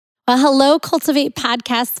Well, hello, Cultivate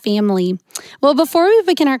podcast family. Well, before we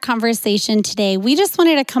begin our conversation today, we just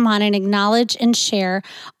wanted to come on and acknowledge and share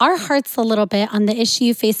our hearts a little bit on the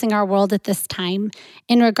issue facing our world at this time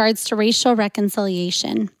in regards to racial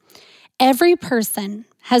reconciliation. Every person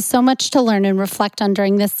has so much to learn and reflect on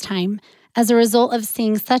during this time as a result of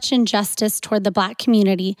seeing such injustice toward the Black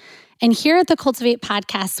community. And here at the Cultivate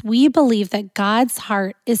podcast, we believe that God's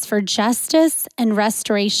heart is for justice and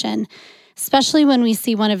restoration, especially when we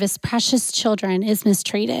see one of his precious children is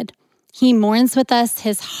mistreated. He mourns with us,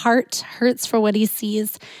 his heart hurts for what he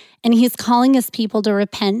sees, and he's calling his people to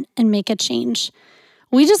repent and make a change.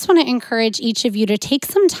 We just want to encourage each of you to take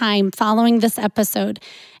some time following this episode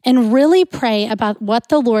and really pray about what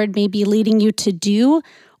the Lord may be leading you to do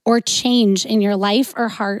or change in your life or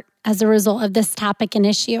heart as a result of this topic and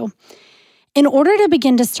issue. In order to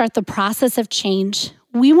begin to start the process of change,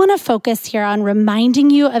 we want to focus here on reminding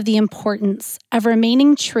you of the importance of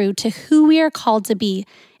remaining true to who we are called to be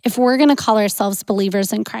if we're going to call ourselves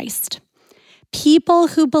believers in Christ. People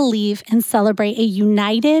who believe and celebrate a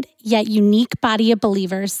united yet unique body of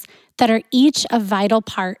believers that are each a vital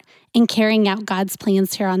part in carrying out God's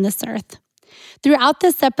plans here on this earth. Throughout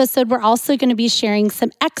this episode, we're also going to be sharing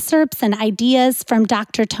some excerpts and ideas from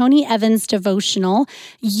Dr. Tony Evans' devotional,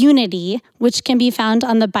 Unity, which can be found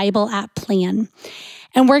on the Bible app Plan.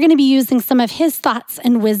 And we're going to be using some of his thoughts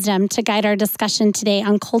and wisdom to guide our discussion today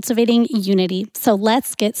on cultivating unity. So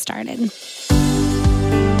let's get started.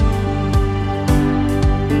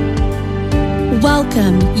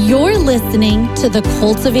 Welcome. You're listening to the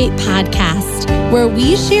Cultivate podcast, where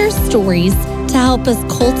we share stories to help us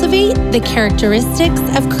cultivate the characteristics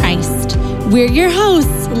of Christ. We're your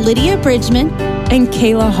hosts, Lydia Bridgman and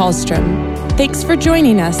Kayla Hallstrom. Thanks for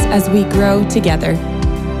joining us as we grow together.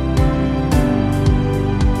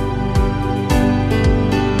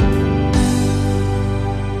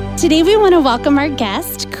 Today, we want to welcome our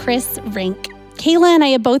guest, Chris Rink. Kayla and I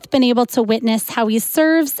have both been able to witness how he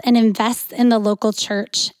serves and invests in the local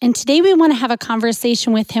church. And today we want to have a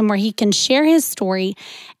conversation with him where he can share his story.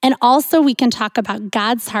 And also we can talk about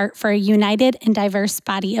God's heart for a united and diverse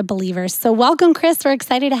body of believers. So welcome, Chris. We're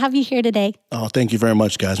excited to have you here today. Oh, thank you very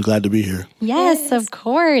much, guys. I'm glad to be here. Yes, of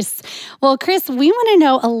course. Well, Chris, we want to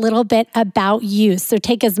know a little bit about you. So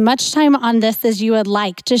take as much time on this as you would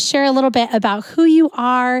like. Just share a little bit about who you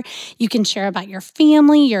are. You can share about your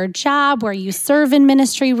family, your job, where you serve in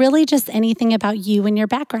ministry, really just anything about you and your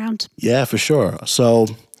background. Yeah, for sure. So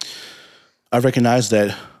I recognize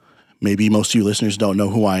that maybe most of you listeners don't know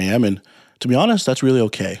who I am. And to be honest, that's really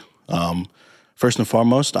okay. First and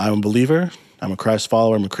foremost, I'm a believer. I'm a Christ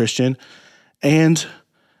follower. I'm a Christian. And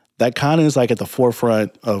that kind of is like at the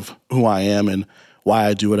forefront of who I am and why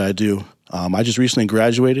I do what I do. I just recently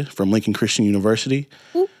graduated from Lincoln Christian University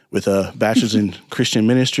with a bachelor's in Christian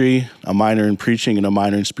ministry, a minor in preaching, and a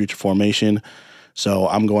minor in spiritual formation. So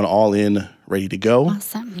I'm going all in, ready to go.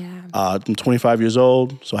 Awesome. Yeah. I'm 25 years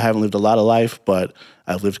old, so I haven't lived a lot of life, but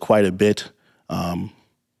I've lived quite a bit.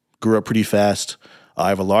 Grew up pretty fast. I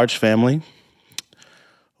have a large family.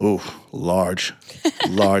 Ooh, large.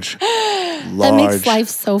 That makes life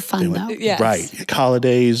so fun, though. Yes. Right.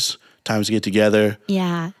 Holidays, times to get together.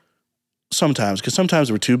 Yeah. Sometimes, because sometimes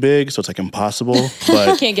we're too big, so it's like impossible.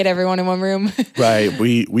 But Can't get everyone in one room. right,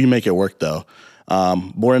 we make it work though.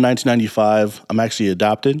 Born in 1995, I'm actually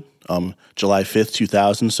adopted. July 5th,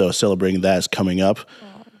 2000, so celebrating that is coming up.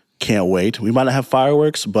 Can't wait. We might not have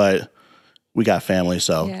fireworks, but we got family,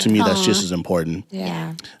 so to me that's just as important.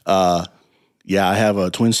 Yeah. I have a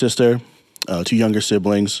twin sister, 2 younger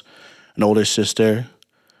siblings, an older sister,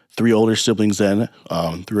 3 older siblings then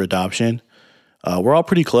through adoption. We're all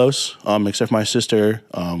pretty close, except for my sister.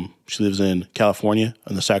 She lives in California,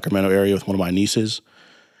 in the Sacramento area with one of my nieces.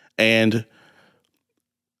 And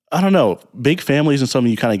I don't know, big families and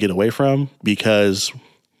something you kind of get away from because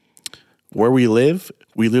where we live,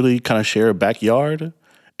 we literally kind of share a backyard.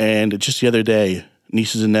 And just the other day,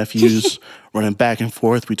 nieces and nephews running back and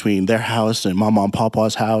forth between their house and Mama and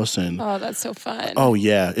Papa's house. And Oh, that's so fun. oh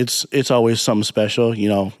yeah, it's always something special. You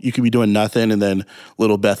know, you could be doing nothing and then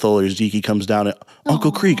little Bethel or Zeke comes down and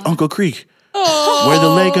Uncle Creek, where are the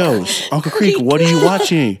Legos? Uncle Creek, what are you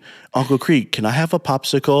watching? Uncle Creek, can I have a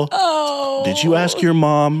popsicle? Oh. Did you ask your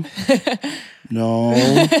mom? No.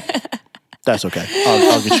 That's okay.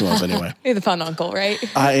 I'll get you one anyway. You're the fun uncle, right?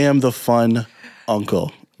 I am the fun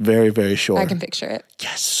uncle. Very, very sure. I can picture it.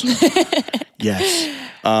 Yes. Yes.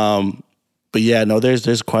 But yeah, no,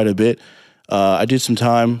 there's quite a bit. I did some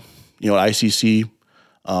time, at ICC,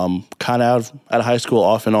 kind of out of high school,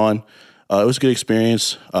 off and on. It was a good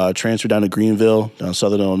experience. Transferred down to Greenville, down in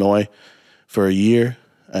Southern Illinois, for a year,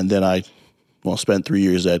 and then I spent 3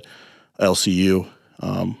 years at LCU.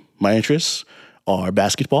 My interests are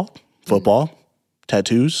basketball, football,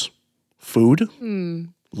 tattoos, food,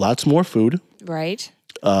 lots more food. Right.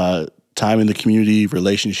 Time in the community,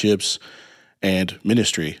 relationships, and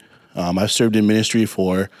ministry. I've served in ministry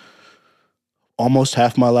for almost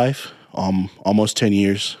half my life, almost 10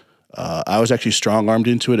 years. I was actually strong-armed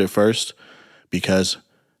into it at first because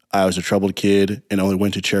I was a troubled kid and only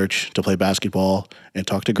went to church to play basketball and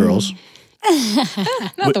talk to girls.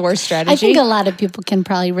 Not the worst strategy. I think a lot of people can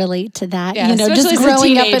probably relate to that. Yeah, just especially as a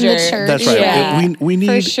growing up in the teenager. church. That's right. Yeah, we need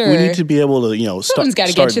for sure. we need to be able to Someone's got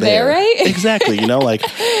to start get you there, right? Exactly.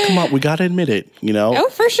 Come on, we got to admit it. Oh,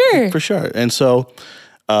 for sure. For sure. And so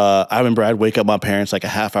I remember I'd wake up my parents like a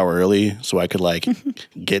half hour early so I could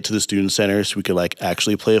get to the student center so we could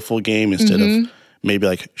actually play a full game instead of maybe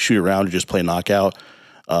shoot around or just play knockout.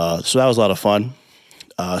 So that was a lot of fun.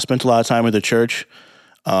 Spent a lot of time at the church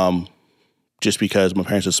just because my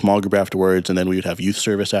parents had a small group afterwards and then we would have youth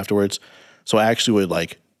service afterwards. So I actually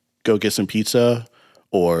would go get some pizza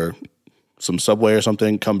or some Subway or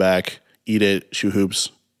something, come back, eat it, shoot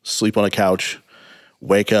hoops, sleep on a couch,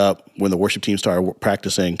 wake up when the worship team started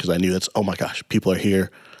practicing because I knew oh my gosh, people are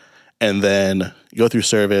here. And then go through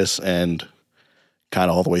service and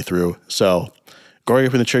kind of all the way through. So growing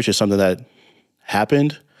up in the church is something that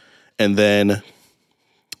happened. And then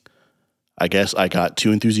I guess I got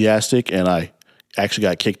too enthusiastic and I actually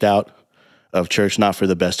got kicked out of church, not for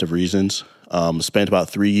the best of reasons. Spent about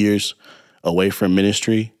 3 years away from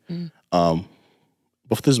ministry. This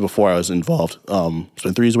is before I was involved.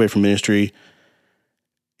 Spent 3 years away from ministry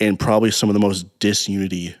and probably some of the most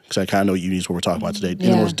disunity, because I kind of know unity is what we're talking about today,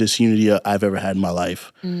 the most disunity I've ever had in my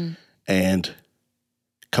life. And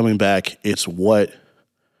coming back, it's what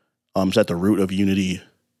is at the root of unity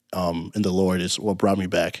in the Lord is what brought me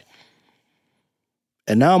back.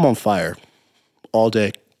 And now I'm on fire all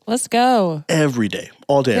day. Let's go. Every day.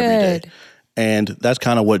 All day, every day. And that's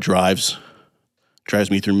kind of what drives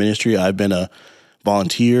me through ministry. I've been a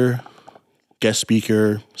volunteer, guest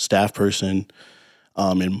speaker, staff person,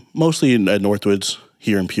 and mostly at Northwoods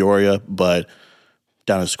here in Peoria, but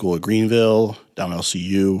down at school at Greenville, down at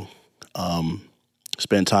LCU,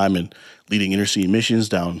 spent time in leading intercity missions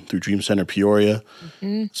down through Dream Center Peoria.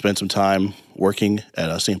 Spent some time working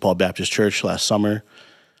at St. Paul Baptist Church last summer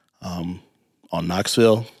on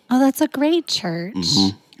Knoxville. Oh, that's a great church.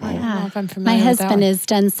 I don't know if I'm familiar My with that husband one. has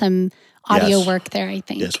done some audio work there, I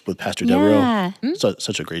think. Yes, with Pastor Devereaux. Yeah.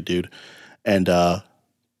 Such a great dude. And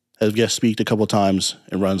has guest speaked a couple of times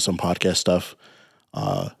and run some podcast stuff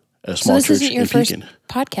at a small this church isn't your in first Pekin.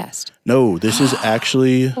 podcast? No, this is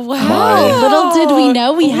actually Oh, little did we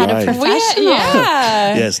know we had a Right. professional.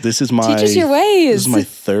 Yeah. Yes, this is my Teach us your ways. This is my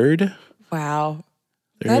third. Wow.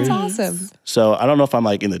 That's awesome. So I don't know if I'm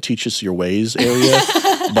in the teach us your ways area,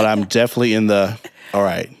 but I'm definitely in the all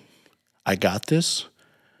right. I got this,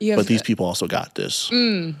 but these people also got this.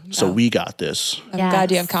 So we got this. I'm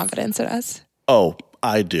glad you have confidence in us. Oh,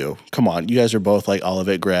 I do. Come on. You guys are both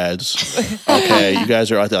Olivet grads. Okay. You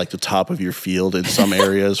guys are at the top of your field in some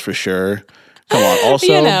areas for sure. Come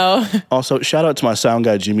on. Also, shout out to my sound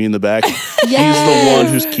guy, Jimmy, in the back. He's the one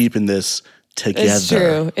who's keeping this together. It's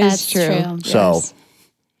true. That's true. So,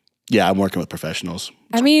 yeah, I'm working with professionals.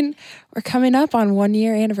 I mean, we're coming up on 1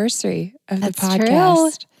 year anniversary of the That's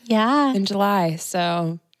podcast true. Yeah. in July.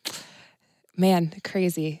 So, man,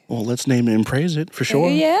 crazy. Well, let's name it and praise it for sure.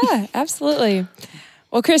 Yeah, absolutely.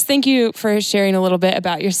 Well, Chris, thank you for sharing a little bit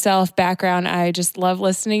about yourself, background. I just love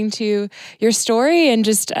listening to your story and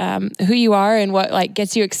just who you are and what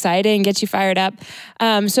gets you excited and gets you fired up.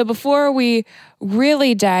 So before we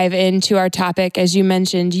really dive into our topic, as you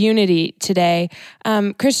mentioned, unity today,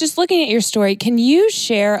 Chris, just looking at your story, can you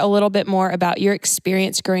share a little bit more about your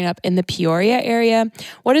experience growing up in the Peoria area?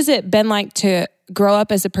 What has it been like to grow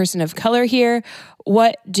up as a person of color here?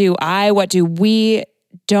 What do we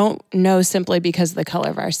don't know simply because of the color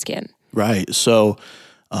of our skin? Right. So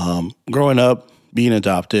growing up, being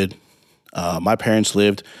adopted, my parents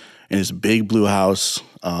lived in this big blue house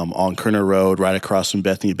on Kerner Road, right across from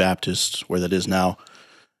Bethany Baptist, where that is now.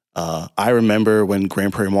 I remember when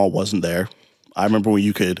Grand Prairie Mall wasn't there. I remember when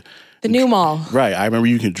you could... The new mall. Right. I remember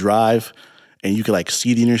you could drive and you could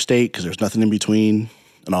see the interstate because there's nothing in between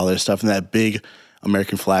and all that stuff. And that big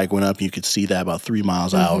American flag went up and you could see that about 3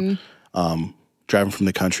 miles out. Driving from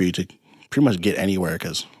the country to pretty much get anywhere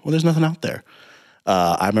because, there's nothing out there.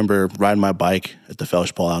 I remember riding my bike at the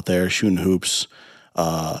Fellowship Hall out there, shooting hoops,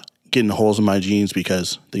 getting holes in my jeans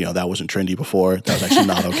because, that wasn't trendy before. That was actually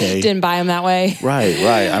not okay. Didn't buy them that way. Right.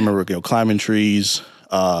 I remember, climbing trees,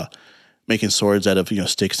 making swords out of,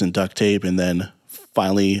 sticks and duct tape. And then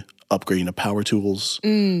finally upgrading the power tools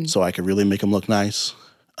so I could really make them look nice.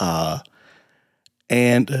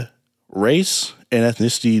 And race and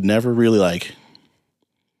ethnicity never really like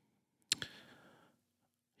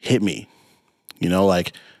hit me. You know,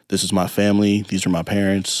 like, this is my family. These are my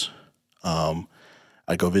parents.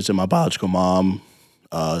 I'd go visit my biological mom,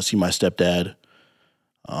 see my stepdad.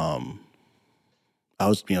 I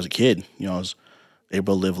was a kid, I was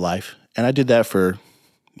able to live life. And I did that for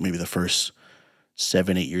maybe the first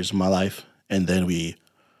 7-8 years of my life. And then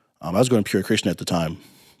I was going to Pure Christian at the time.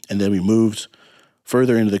 And then we moved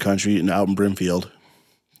further into the country and out in Brimfield.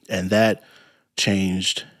 And that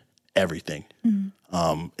changed everything.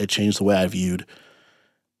 It changed the way I viewed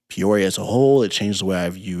Peoria as a whole. It changed the way I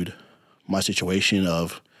viewed my situation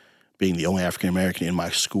of being the only African American in my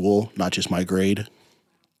school, not just my grade.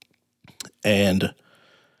 And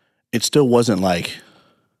it still wasn't like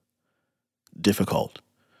difficult.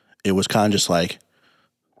 It was kind of just like,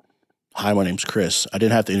 hi, my name's Chris. I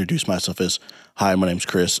didn't have to introduce myself as, hi, my name's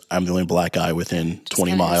Chris. I'm the only black guy within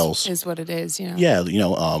 20 miles. Is what it is, Yeah,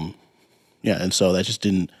 yeah, and so that just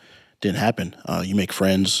didn't happen. You make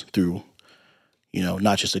friends through,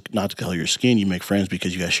 not the color of your skin. You make friends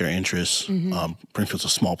because you guys share interests. Brimfield's a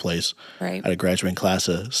small place. Right. I had a graduating class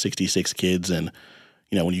of 66 kids, and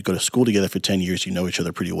when you go to school together for 10 years, you know each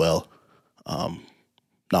other pretty well.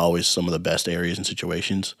 Not always some of the best areas and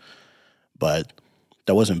situations, but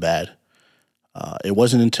that wasn't bad. It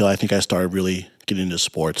wasn't until I think I started really getting into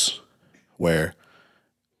sports where,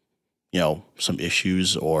 some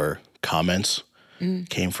issues or comments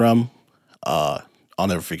came from. I'll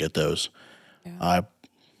never forget those. Yeah. I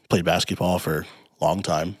played basketball for a long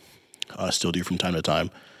time. Still do from time to time.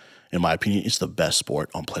 In my opinion, it's the best sport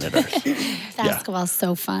on planet Earth. Basketball's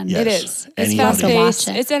so fun. Yes. It is. It's Anybody, fast-paced.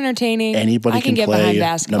 It's entertaining. Anybody I can get play, behind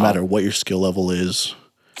basketball. No matter what your skill level is,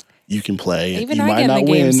 you can play. Even you I might get in not the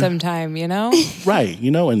game win sometime, Right,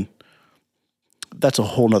 and that's a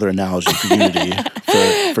whole nother analogy for unity,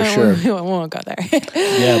 for sure. We won't go there.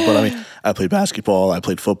 Yeah, but I played basketball, I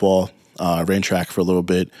played football, I ran track for a little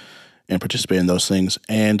bit and participated in those things.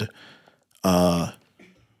 And my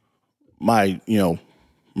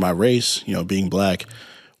race, being black,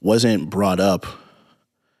 wasn't brought up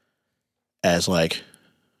as like,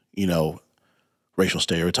 racial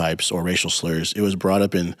stereotypes or racial slurs. It was brought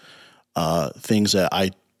up in things that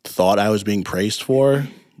I thought I was being praised for,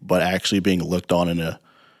 but actually being looked on in a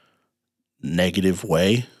negative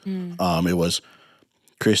way. It was,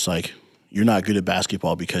 Chris, like, you're not good at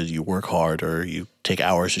basketball because you work hard or you take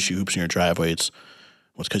hours to shoot hoops in your driveway. It's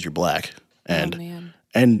because you're black.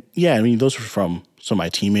 And yeah, those were from some of my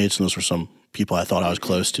teammates, and those were some people I thought I was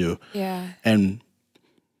close to. Yeah. And,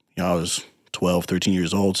 I was 12, 13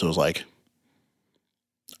 years old, so it was like,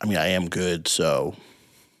 I am good, so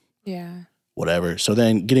yeah, whatever. So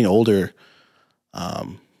then getting older,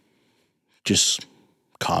 just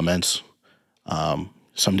comments.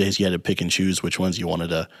 Some days you had to pick and choose which ones you wanted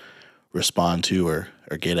to respond to or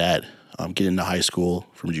get at. Get into high school,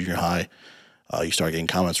 from junior high, you start getting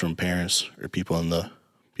comments from parents or people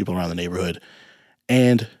around the neighborhood,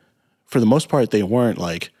 and for the most part, they weren't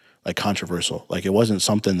like controversial. Like, it wasn't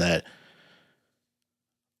something that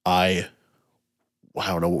I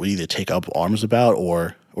don't know, would either take up arms about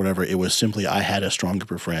or whatever. It was simply I had a strong group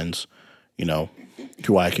of friends,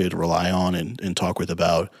 who I could rely on and talk with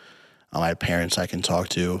about. My parents I can talk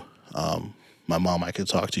to. My mom I could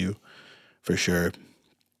talk to, for sure.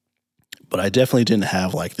 But I definitely didn't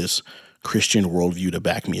have like this Christian worldview to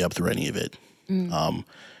back me up through any of it.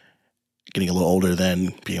 Getting a little older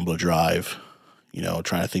then, being able to drive,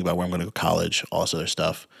 trying to think about where I'm going to go to college, all this other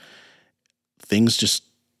stuff. Things just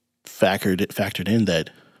factored in that,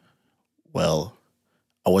 well,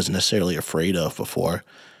 I wasn't necessarily afraid of before.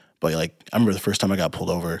 But like, I remember the first time I got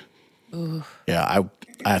pulled over. Ooh. Yeah,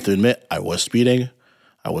 I have to admit, I was speeding.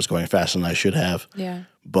 I was going faster than I should have. Yeah.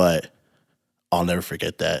 But I'll never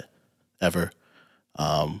forget that, ever.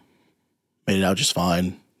 Made it out just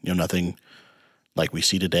fine. Nothing like we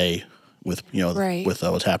see today with, right. with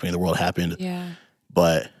what's happening in the world happened. Yeah.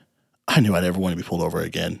 But I knew I never wanted to be pulled over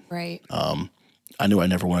again. Right. I knew I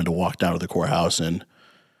never wanted to walk down to the courthouse and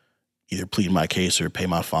either plead my case or pay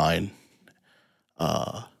my fine.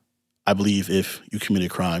 I believe if you commit a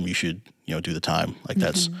crime, you should, do the time. Like,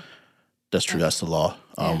 that's true. That's the law.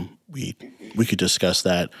 We could discuss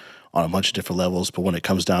that on a bunch of different levels, but when it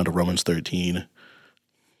comes down to Romans 13,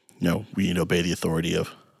 we need to obey the authority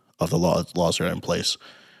of the laws that are in place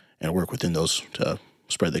and work within those to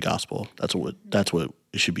spread the gospel. That's what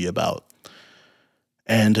it should be about.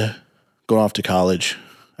 And going off to college,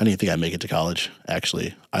 I didn't think I'd make it to college,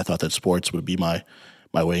 actually. I thought that sports would be my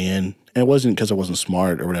my way in. And it wasn't because I wasn't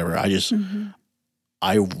smart or whatever. I just,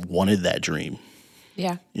 I wanted that dream.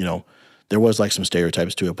 Yeah. You know, there was like some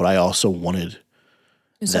stereotypes to it, but I also wanted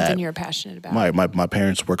Something you're passionate about. My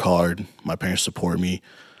parents work hard. My parents support me.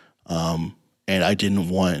 And I didn't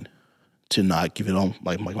want to not give it all,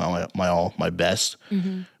 like my best,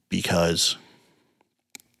 because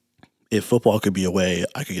if football could be a way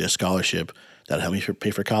I could get a scholarship that helped me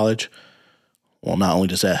pay for college, well, not only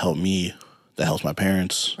does that help me, that helps my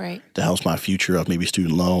parents, Right. that helps my future of maybe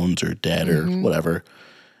student loans or debt or whatever.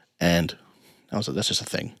 And that's just a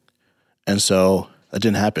thing. And so that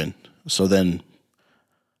didn't happen. So then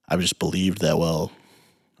I just believed that, well,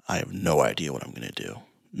 I have no idea what I'm going to do.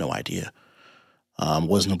 No idea.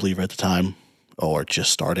 Wasn't a believer at the time, or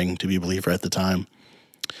just starting to be a believer at the time.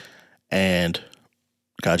 And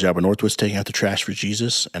got a job at Northwoods taking out the trash for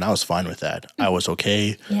Jesus, and I was fine with that. I was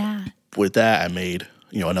okay with that. I made,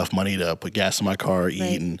 enough money to put gas in my car,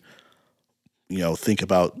 eat, and, think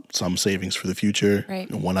about some savings for the future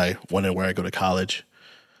when and where I go to college.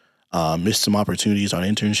 Missed some opportunities on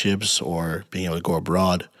internships or being able to go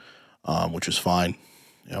abroad, which was fine.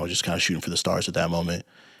 Just kind of shooting for the stars at that moment.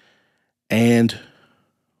 And,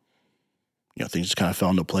 things just kind of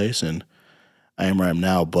fell into place, and I am where I am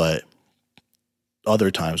now. But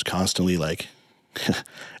other times, constantly, like,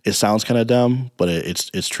 it sounds kind of dumb, but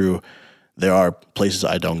it's true. There are places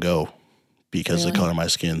I don't go because of the color of my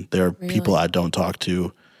skin. There are people I don't talk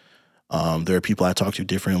to. There are people I talk to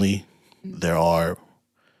differently. There are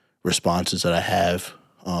responses that I have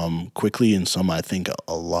quickly, and some I think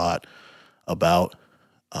a lot about.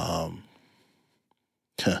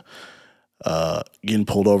 Getting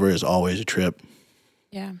pulled over is always a trip.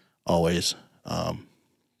 Yeah. Always. I'm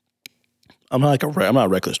not a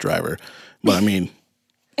reckless driver, but I mean,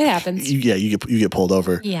 it happens. You get pulled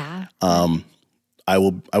over. Yeah. I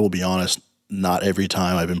will be honest. Not every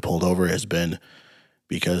time I've been pulled over has been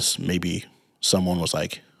because maybe someone was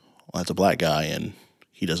like, "Well, that's a black guy and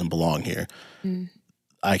he doesn't belong here."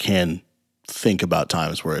 I can think about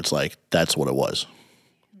times where it's like, that's what it was.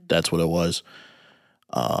 That's what it was.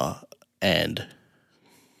 And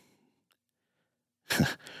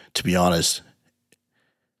to be honest,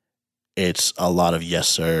 it's a lot of yes,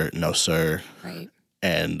 sir, no, sir. Right.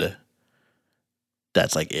 And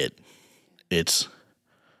that's like it. It's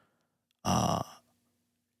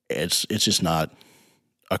just not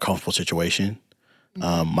a comfortable situation.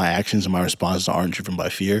 My actions and my responses aren't driven by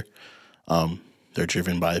fear. They're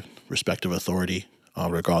driven by respect of authority,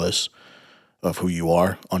 regardless of who you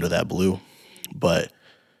are under that blue. But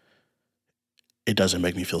it doesn't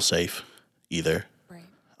make me feel safe either. Right.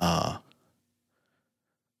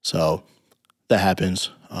 So that happens.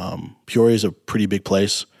 Peoria is a pretty big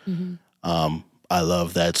place. I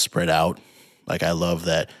love that spread out. Like, I love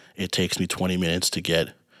that it takes me 20 minutes to get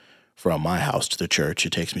from my house to the church.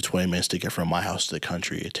 It takes me 20 minutes to get from my house to the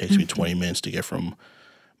country. It takes me 20 minutes to get from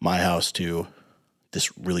my house to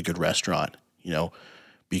this really good restaurant,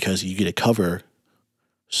 because you get to cover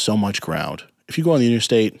so much ground. If you go on the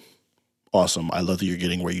interstate, awesome. I love that you're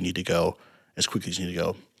getting where you need to go as quickly as you need to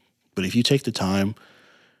go. But if you take the time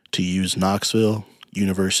to use Knoxville,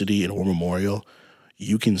 University, and War Memorial,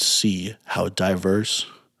 you can see how diverse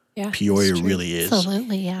Peoria really is.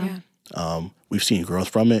 Absolutely, yeah. We've seen growth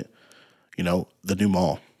from it. The new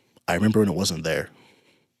mall. I remember when it wasn't there.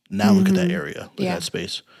 Now look at that area, look at that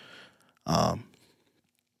space.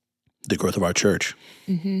 The growth of our church,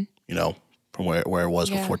 from where it was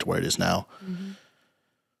before to where it is now.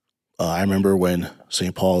 I remember when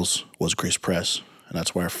St. Paul's was Grace Press, and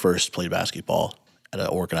that's where I first played basketball at an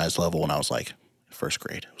organized level when I was like first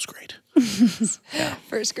grade. It was great.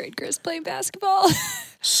 First grade Chris playing basketball.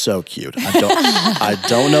 So cute. I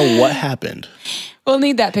don't know what happened. We'll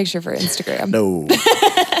need that picture for Instagram. No.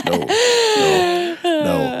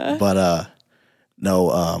 But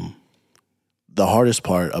the hardest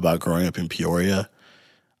part about growing up in Peoria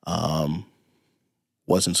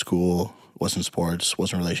wasn't school, wasn't sports,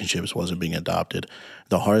 wasn't relationships, wasn't being adopted.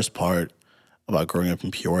 The hardest part about growing up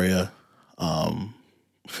in Peoria,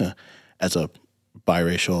 as a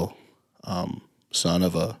biracial son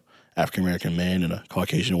of a African American man and a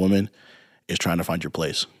Caucasian woman, is trying to find your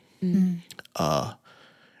place. Growing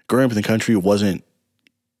up in the country wasn't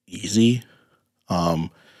easy,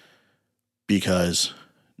 because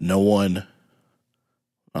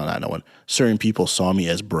certain people saw me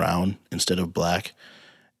as brown instead of black.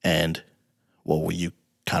 And, well, when you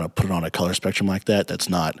kind of put it on a color spectrum like that, that's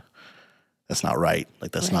not right.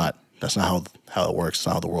 Like, that's not how it works. It's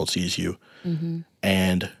not how the world sees you.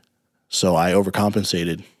 And so I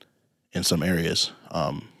overcompensated in some areas.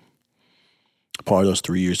 part of those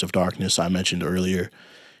 3 years of darkness I mentioned earlier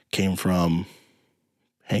came from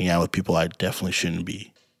hanging out with people I definitely shouldn't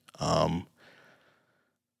be.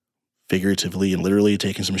 Figuratively and literally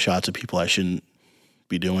taking some shots at people I shouldn't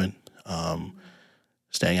be doing.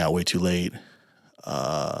 Staying out way too late.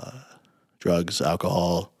 Drugs,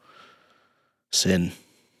 alcohol, sin.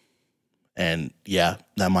 And yeah,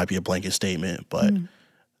 that might be a blanket statement, but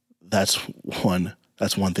that's one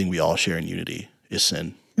thing we all share in unity is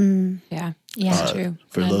sin. Yeah, that's true.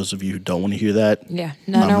 For those of you who don't want to hear that,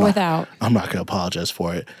 none are without. I'm not going to apologize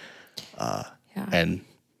for it. And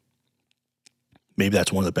maybe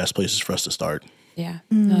that's one of the best places for us to start. Yeah,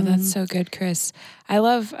 no, that's so good, Chris. I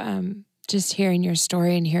love just hearing your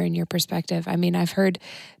story and hearing your perspective. I mean, I've heard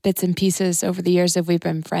bits and pieces over the years that we've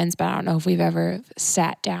been friends, but I don't know if we've ever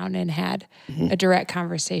sat down and had a direct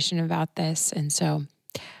conversation about this. And so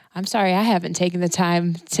I'm sorry I haven't taken the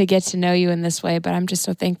time to get to know you in this way, but I'm just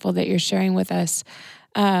so thankful that you're sharing with us.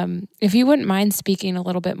 If you wouldn't mind speaking a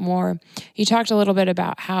little bit more, you talked a little bit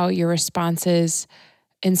about how your responses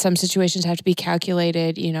in some situations have to be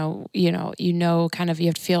calculated, kind of you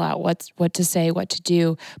have to feel out what to say, what to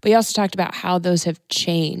do. But you also talked about how those have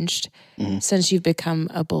changed since you've become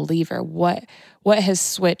a believer. What has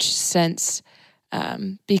switched since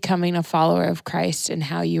becoming a follower of Christ and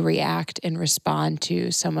how you react and respond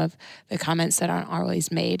to some of the comments that aren't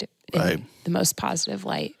always made in the most positive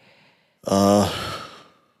light?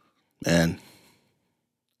 Man.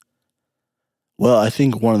 Well, I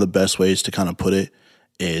think one of the best ways to kind of put it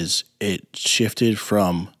is it shifted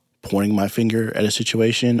from pointing my finger at a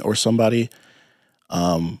situation or somebody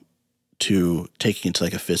to taking it to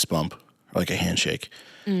like a fist bump or like a handshake.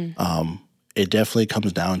 It definitely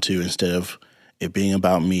comes down to, instead of it being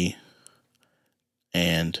about me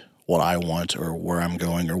and what I want or where I'm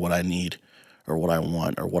going or what I need or what I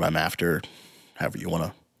want or what I'm after, however you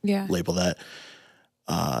want to label that,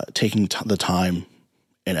 taking the time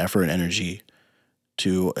and effort and energy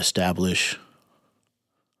to establish,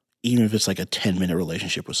 even if it's like a 10-minute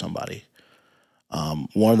relationship with somebody.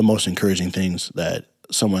 One of the most encouraging things that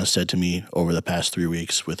someone has said to me over the past 3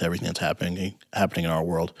 weeks with everything that's happening in our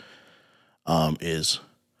world is,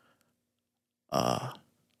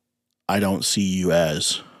 I don't see you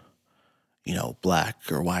as,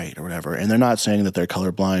 black or white or whatever. And they're not saying that they're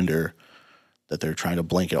colorblind or that they're trying to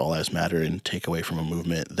blanket all lives matter and take away from a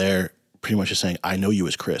movement. They're pretty much just saying, I know you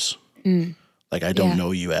as Chris. Like, I don't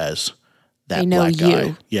know you as that black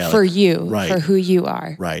guy. Yeah, for you, right, for who you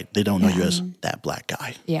are. Right. They don't know you as that black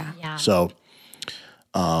guy. Yeah. So,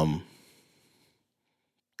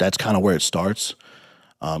 that's kind of where it starts.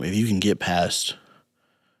 If you can get past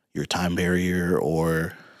your time barrier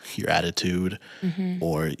or your attitude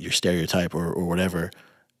or your stereotype or whatever,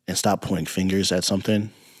 and stop pointing fingers at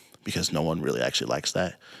something, because no one really actually likes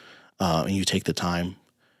that, and you take the time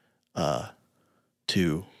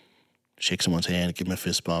to shake someone's hand, give them a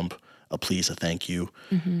fist bump, a please, a thank you.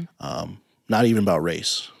 Not even about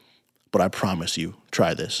race, but I promise you,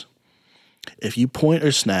 try this. If you point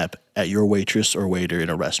or snap at your waitress or waiter in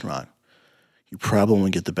a restaurant, you probably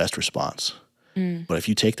won't get the best response. But if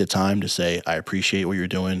you take the time to say, I appreciate what you're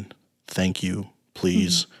doing, thank you,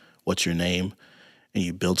 please, what's your name, and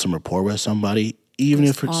you build some rapport with somebody, even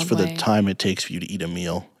if it's for the time it takes for you to eat a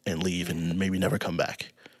meal and leave and maybe never come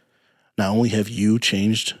back. Not only have you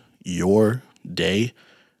changed your day,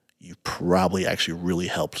 you probably actually really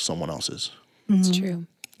helped someone else's. It's true.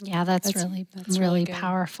 Yeah, that's really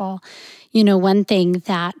powerful. One thing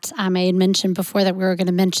that I had mentioned before, that we were going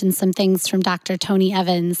to mention some things from Dr. Tony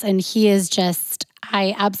Evans, and he is just,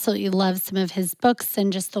 I absolutely love some of his books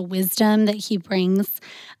and just the wisdom that he brings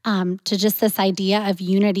to just this idea of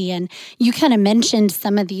unity. And you kind of mentioned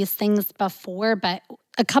some of these things before, but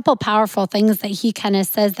a couple powerful things that he kind of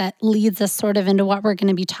says that leads us sort of into what we're going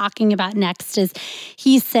to be talking about next is,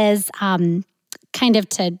 he says, kind of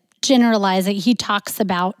to generalize it, he talks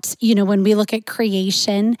about, when we look at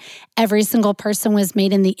creation, every single person was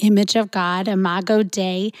made in the image of God, Imago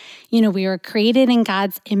Dei. We were created in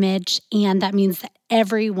God's image, and that means that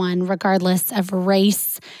everyone, regardless of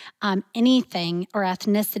race, anything, or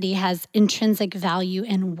ethnicity, has intrinsic value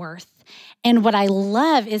and worth. And what I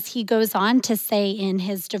love is he goes on to say in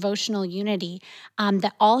his devotional Unity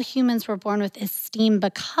that all humans were born with esteem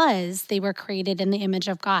because they were created in the image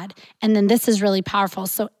of God. And then this is really powerful.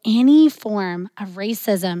 So any form of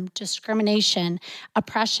racism, discrimination,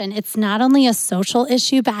 oppression, it's not only a social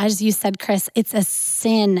issue, but as you said, Chris, it's a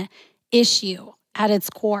sin issue at its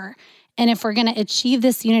core. And if we're going to achieve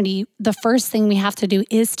this unity, the first thing we have to do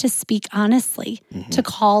is to speak honestly, to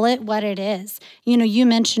call it what it is. You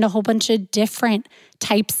mentioned a whole bunch of different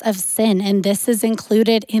types of sin, and this is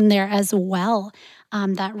included in there as well,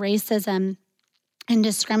 that racism and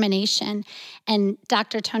discrimination. And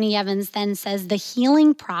Dr. Tony Evans then says the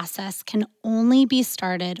healing process can only be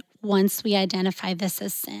started once we identify this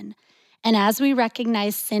as sin. And as we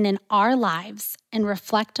recognize sin in our lives and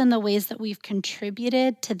reflect on the ways that we've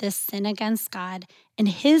contributed to this sin against God and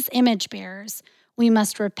his image bearers, we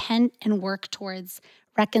must repent and work towards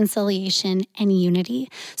reconciliation and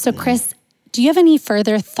unity. So Chris, do you have any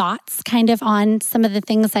further thoughts kind of on some of the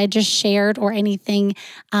things I just shared, or anything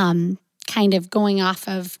kind of going off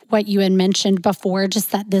of what you had mentioned before,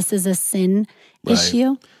 just that this is a sin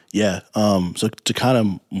issue? Yeah. So to kind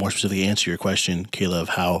of more specifically answer your question, Kayla, of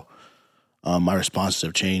how my responses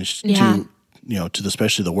have changed to,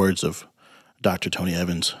 especially the words of Dr. Tony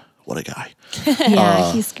Evans. What a guy.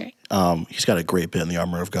 Yeah, he's great. He's got a great bit in the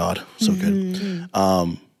armor of God. So good.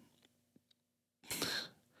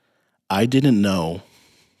 I didn't know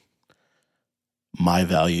my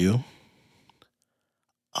value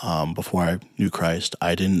before I knew Christ.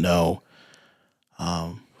 I didn't know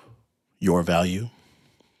your value.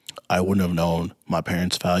 I wouldn't have known my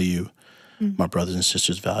parents' value, my brothers and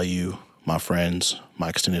sisters' value, my friends, my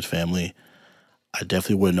extended family. I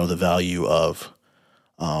definitely wouldn't know the value of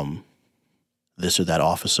this or that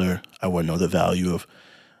officer. I wouldn't know the value of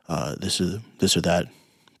this or that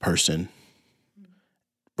person,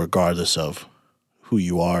 regardless of who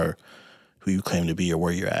you are, who you claim to be, or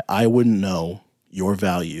where you're at. I wouldn't know your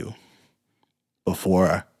value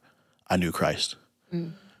before I knew Christ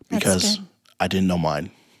because I didn't know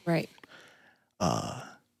mine. Right.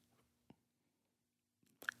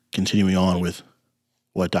 Continuing on with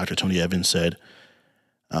what Dr. Tony Evans said,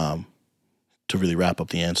 to really wrap up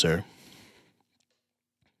the answer,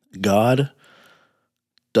 God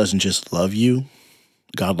doesn't just love you,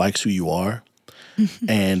 God likes who you are.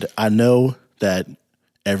 And I know that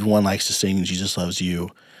everyone likes to sing Jesus Loves You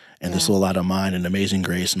and This Little Light of Mine and Amazing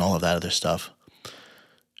Grace and all of that other stuff.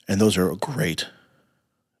 And those are great.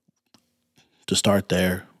 To start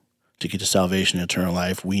there, to get to salvation and eternal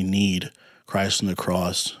life, we need Christ on the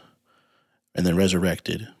cross and then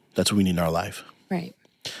resurrected. That's what we need in our life. Right.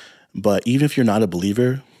 But even if you're not a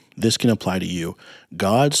believer, this can apply to you.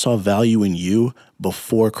 God saw value in you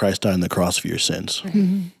before Christ died on the cross for your sins. Right.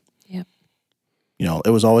 Mm-hmm. Yep.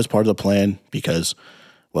 It was always part of the plan because,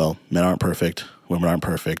 well, men aren't perfect, women aren't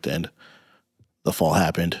perfect, and the fall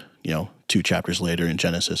happened, 2 chapters later in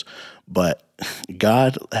Genesis. But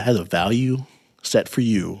God had a value set for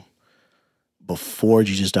you before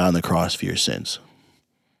Jesus died on the cross for your sins.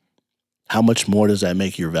 How much more does that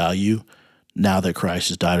make your value now that Christ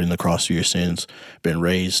has died on the cross for your sins, been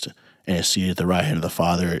raised, and is seated at the right hand of the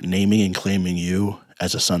Father, naming and claiming you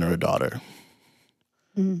as a son or a daughter?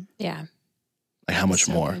 Yeah. Like how much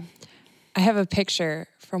more? Good. I have a picture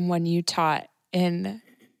from when you taught in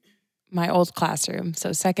my old classroom, so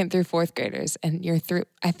 2nd through 4th graders, and you're through.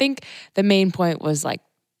 I think the main point was like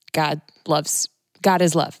God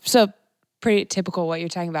is love. So pretty typical what you're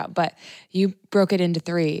talking about, but you broke it into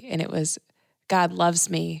 3, and it was God loves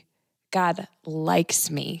me, God likes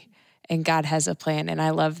me, and God has a plan. And I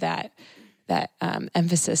love that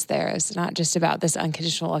emphasis there. It's not just about this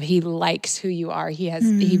unconditional love. He likes who you are. He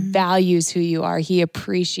values who you are. He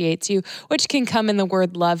appreciates you, which can come in the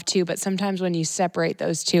word love too. But sometimes when you separate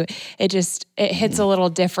those two, it hits a little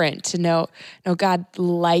different to know, no, God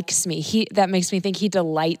likes me. That makes me think he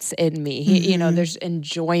delights in me. There's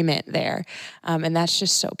enjoyment there. And that's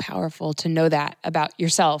just so powerful to know that about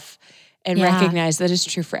yourself and recognize that it's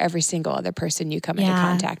true for every single other person you come into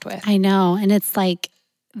contact with. I know. And it's like,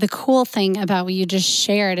 the cool thing about what you just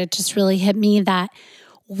shared, it just really hit me that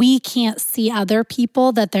we can't see other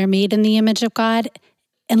people that they're made in the image of God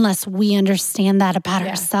unless we understand that about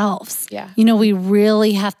ourselves. Yeah. We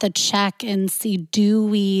really have to check and see, do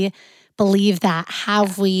we believe that?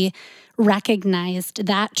 Have we recognized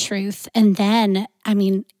that truth? And then,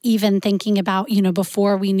 even thinking about,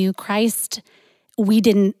 before we knew Christ, we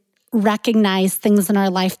didn't recognize things in our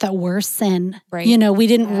life that were sin. Right. We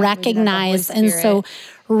didn't recognize. And so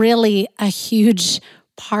really a huge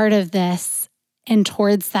part of this and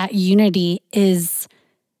towards that unity is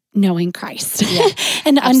knowing Christ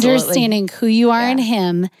and understanding who you are in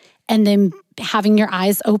him, and then having your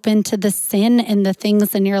eyes open to the sin and the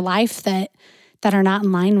things in your life that are not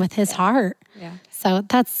in line with his heart. Yeah. So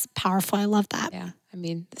that's powerful. I love that. Yeah.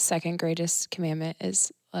 The second greatest commandment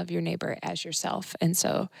is love your neighbor as yourself. And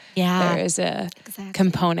so Yeah, there is a exactly.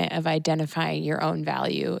 component of identifying your own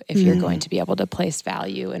value if you're going to be able to place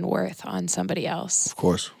value and worth on somebody else. Of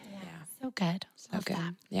course. So good. Love Okay.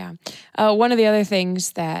 that. Yeah. One of the other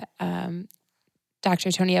things that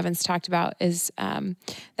Dr. Tony Evans talked about is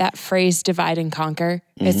that phrase "divide and conquer."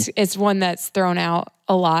 It's one that's thrown out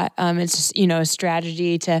a lot. It's just, a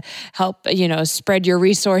strategy to help spread your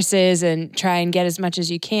resources and try and get as much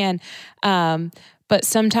as you can. But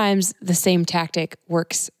sometimes the same tactic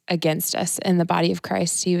works against us in the body of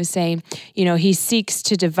Christ. He was saying, he seeks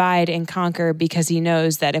to divide and conquer because he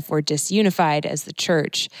knows that if we're disunified as the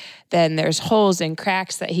church, then there's holes and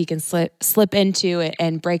cracks that he can slip into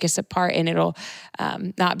and break us apart. And it'll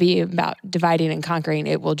not be about dividing and conquering.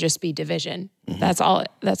 It will just be division. That's all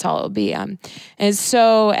it'll be. And it's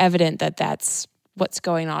so evident that that's what's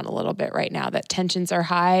going on a little bit right now, that tensions are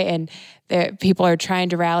high and people are trying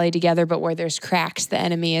to rally together, but where there's cracks, the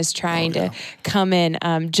enemy is trying to come in.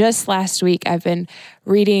 Just last week, I've been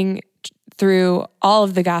reading through all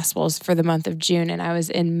of the Gospels for the month of June, and I was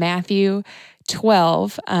in Matthew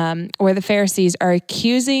 12, where the Pharisees are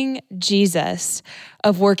accusing Jesus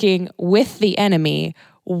of working with the enemy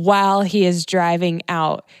while he is driving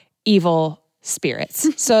out evil spirits.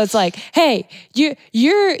 So it's like, hey,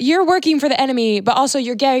 you're working for the enemy, but also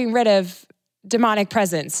you're getting rid of demonic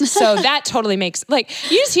presence. So that totally makes, you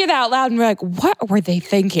just hear that out loud and we're like, what were they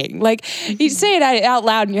thinking? You say it out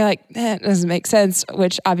loud and you're like, that doesn't make sense,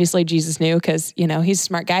 which obviously Jesus knew because, he's a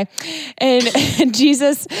smart guy. And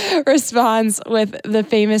Jesus responds with the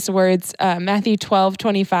famous words, Matthew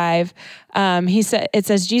 12:25. It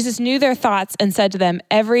says, Jesus knew their thoughts and said to them,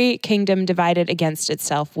 every kingdom divided against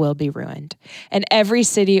itself will be ruined, and every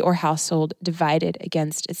city or household divided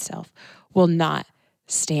against itself will not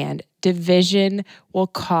stand. Division will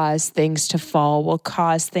cause things to fall, will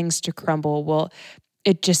cause things to crumble.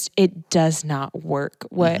 It does not work.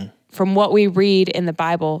 From what we read in the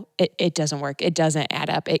Bible, it doesn't work. It doesn't add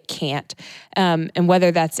up. It can't. And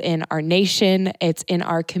whether that's in our nation, it's in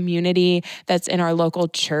our community, that's in our local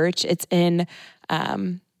church, it's in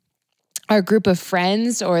our group of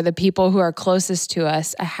friends or the people who are closest to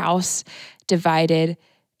us, a house divided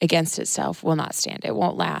against itself will not stand. It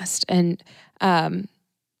won't last. And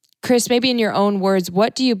Chris, maybe in your own words,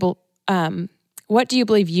 what do you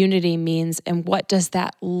believe unity means, and what does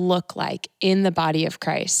that look like in the body of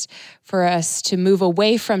Christ for us to move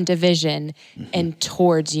away from division and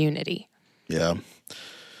towards unity? Yeah.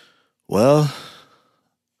 Well,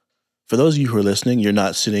 for those of you who are listening, you're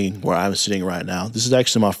not sitting where I'm sitting right now. This is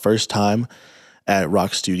actually my first time at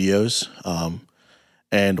Rock Studios.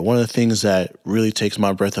 And one of the things that really takes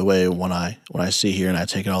my breath away when I sit here and I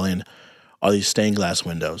take it all in are these stained glass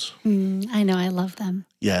windows. I know, I love them.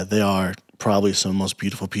 Yeah, they are probably some of the most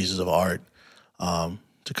beautiful pieces of art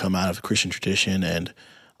to come out of the Christian tradition, and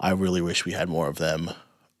I really wish we had more of them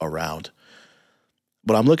around.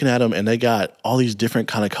 But I'm looking at them, and they got all these different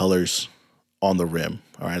kind of colors on the rim.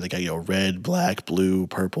 All right, they got red, black, blue,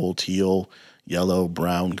 purple, teal, yellow,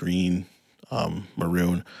 brown, green,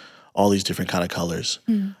 maroon, all these different kind of colors,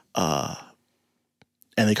 and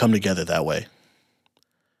they come together that way.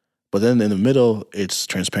 But then in the middle, it's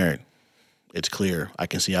transparent. It's clear. I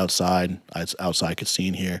can see outside. It's outside. I can see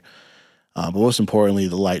in here. But most importantly,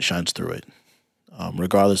 the light shines through it.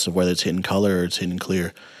 Regardless of whether it's hidden color or it's hidden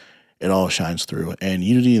clear, it all shines through. And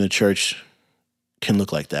unity in the church can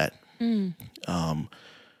look like that.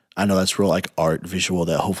 I know that's real art, visual,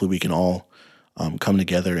 that hopefully we can all come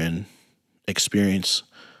together and experience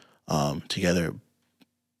together.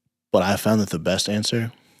 But I found that the best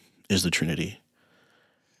answer is the Trinity.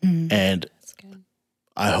 And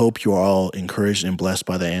I hope you are all encouraged and blessed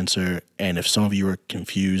by the answer. And if some of you are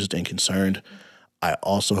confused and concerned, I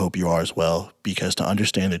also hope you are as well, because to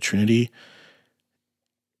understand the Trinity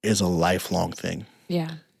is a lifelong thing.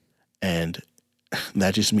 Yeah. And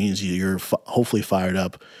that just means you're hopefully fired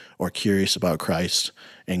up or curious about Christ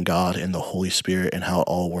and God and the Holy Spirit and how it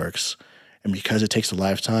all works. And because it takes a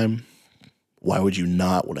lifetime, why would you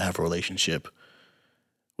not want to have a relationship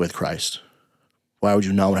with Christ? Why would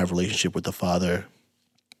you not want to have a relationship with the Father?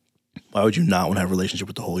 Why would you not want to have a relationship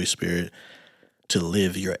with the Holy Spirit to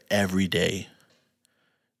live your everyday,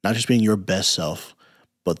 not just being your best self,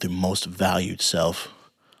 but the most valued self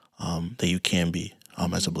that you can be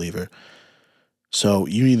as a believer? So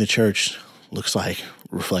unity in the church looks like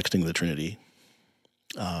reflecting the Trinity.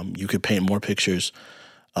 You could paint more pictures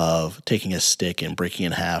of taking a stick and breaking it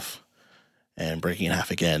in half, and breaking it in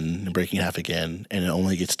half again, and breaking it in half again, and it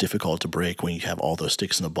only gets difficult to break when you have all those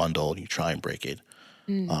sticks in a bundle and you try and break it.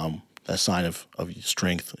 That's a sign of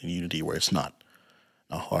strength and unity where it's not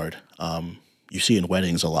hard. you see in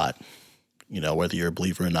weddings a lot. Whether you're a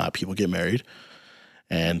believer or not, people get married,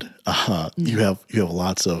 and you have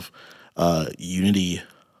lots of unity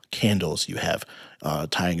candles. You have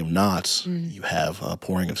tying of knots. You have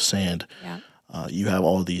pouring of sand. Yeah. You have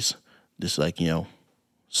all these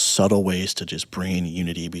subtle ways to just bring in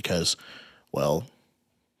unity because, well,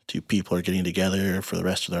 two people are getting together for the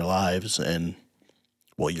rest of their lives, and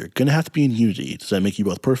well, you're going to have to be in unity. Does that make you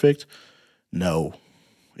both perfect? No,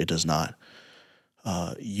 it does not.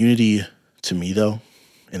 Unity, to me, though,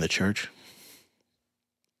 in the church,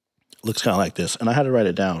 looks kind of like this. And I had to write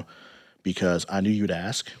it down because I knew you'd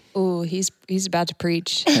ask. Ooh, he's about to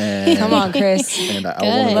preach. And, Come on, Chris. And I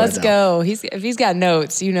want to Let's go. If he's got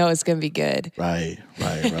notes, it's going to be good. Right.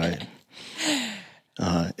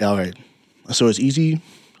 All right. So it's easy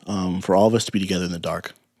for all of us to be together in the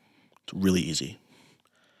dark. It's really easy.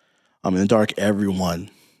 In the dark, everyone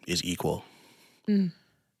is equal.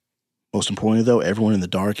 Most importantly, though, everyone in the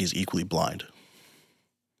dark is equally blind.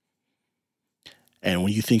 And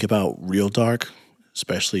when you think about real dark,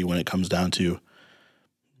 especially when it comes down to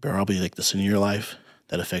probably like the sin in your life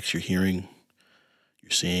that affects your hearing,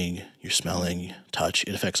 your seeing, your smelling, touch,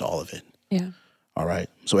 it affects all of it. Yeah. All right.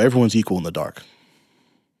 So everyone's equal in the dark.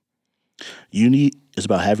 Unity is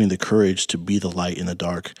about having the courage to be the light in the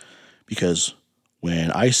dark, because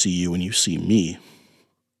when I see you and you see me,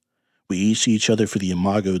 we each see each other for the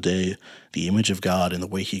imago Dei, the image of God and the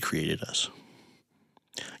way he created us.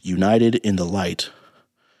 United in the light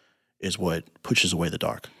is what pushes away the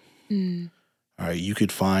dark. All right, you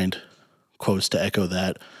could find quotes to echo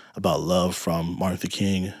that about love from Martin Luther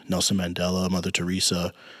King, Nelson Mandela, Mother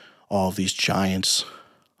Teresa, all of these giants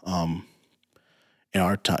in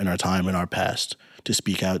our time, in our past, to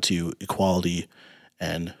speak out to equality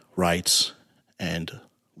and rights and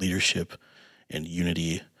leadership and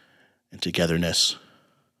unity and togetherness.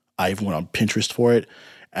 I even went on Pinterest for it,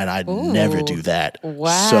 and I'd never do that.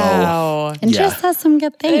 Wow. So, Pinterest has some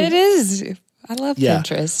good things. It is. I love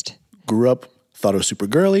Pinterest. Grew up, thought it was super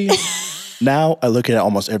girly. Now I look at it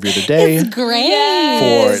almost every other day. It's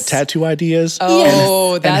great. For tattoo ideas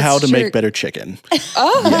that's and how to true. make better chicken.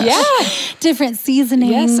 Oh, yeah. Different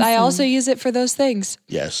seasonings. Yes, I also use it for those things.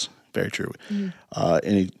 Yes, very true.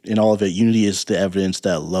 And in all of it, unity is the evidence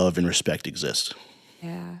that love and respect exist.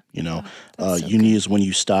 Yeah. Unity is when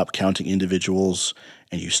you stop counting individuals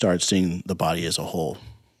and you start seeing the body as a whole.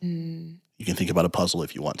 You can think about a puzzle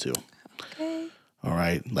if you want to. Okay. All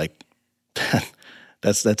right, like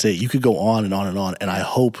that's it. You could go on and on and on, and I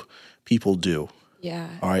hope people do. Yeah.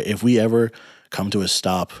 All right, if we ever come to a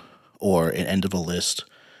stop or an end of a list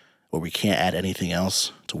where we can't add anything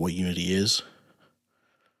else to what unity is,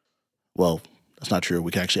 well, that's not true.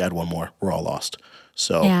 We can actually add one more. We're all lost.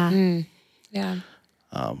 So, Yeah. Yeah.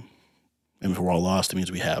 and if we're all lost, it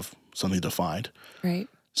means we have something to find. Right.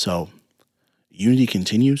 So, unity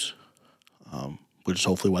continues, which is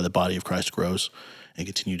hopefully why the body of Christ grows and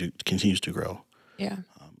continues to grow. Yeah.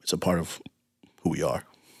 It's a part of who we are.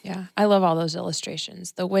 Yeah. I love all those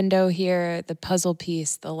illustrations. The window here, the puzzle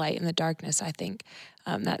piece, the light and the darkness, I think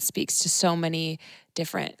that speaks to so many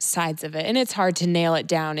different sides of it. And it's hard to nail it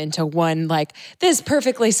down into one, like, this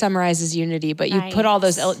perfectly summarizes unity, but you put all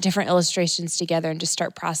those different illustrations together and just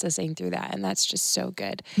start processing through that. And that's just so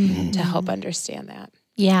good to help understand that.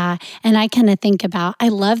 Yeah. And I kind of think about, I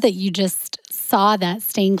love that you just saw that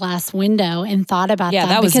stained glass window and thought about that. Yeah,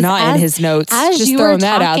 that was not in his notes. Just throwing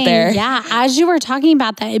that out there. Yeah. As you were talking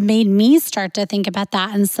about that, it made me start to think about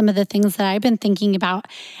that and some of the things that I've been thinking about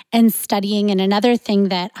and studying. And another thing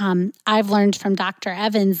that I've learned from Dr.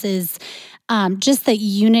 Evans is just that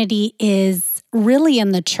unity is really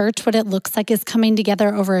in the church, what it looks like is coming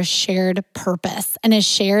together over a shared purpose and a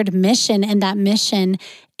shared mission. And that mission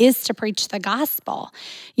is to preach the gospel.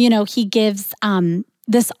 He gives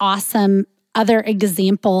this awesome other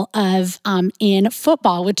example of in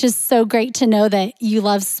football, which is so great to know that you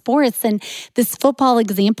love sports. And this football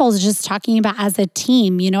example is just talking about as a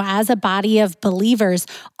team, as a body of believers,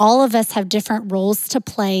 all of us have different roles to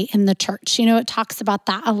play in the church. It talks about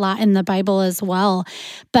that a lot in the Bible as well.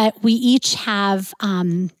 But we each have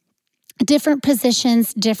different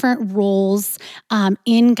positions, different roles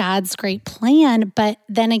in God's great plan. But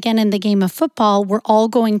then again, in the game of football, we're all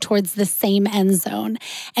going towards the same end zone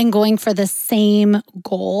and going for the same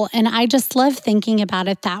goal. And I just love thinking about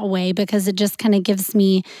it that way because it just kind of gives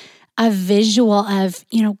me a visual of,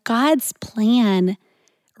 God's plan.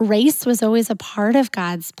 Race was always a part of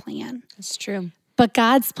God's plan. That's true. But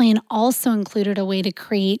God's plan also included a way to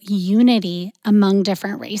create unity among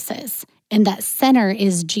different races. And that center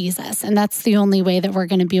is Jesus. And that's the only way that we're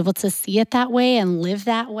going to be able to see it that way and live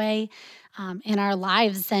that way. in our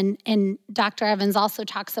lives. And Dr. Evans also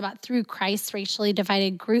talks about through Christ, racially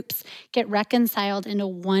divided groups get reconciled into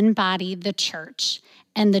one body, the church.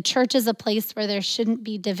 And the church is a place where there shouldn't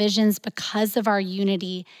be divisions because of our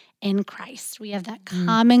unity in Christ. We have that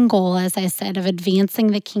common goal, as I said, of advancing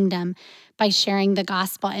the kingdom by sharing the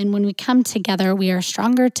gospel. And when we come together, we are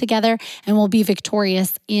stronger together and we'll be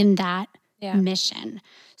victorious in that mission.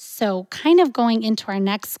 So kind of going into our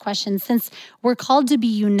next question, since we're called to be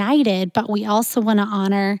united, but we also want to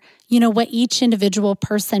honor, what each individual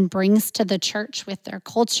person brings to the church with their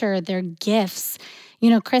culture, their gifts.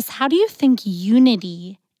 Chris, how do you think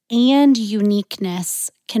unity and uniqueness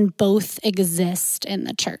can both exist in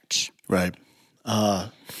the church? Right. I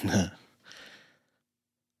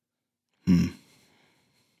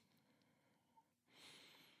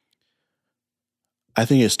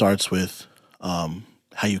think it starts with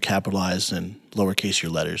how you capitalize and lowercase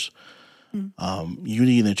your letters.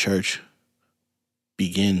 Unity in the church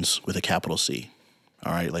begins with a capital C.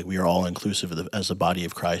 All right, like we are all inclusive as the body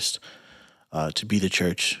of Christ to be the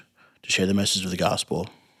church, to share the message of the gospel.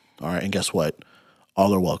 All right, and guess what?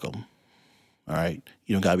 All are welcome. All right,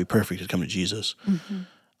 you don't got to be perfect to come to Jesus.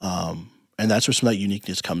 And that's where some of that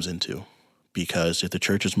uniqueness comes into, because if the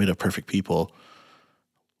church is made of perfect people,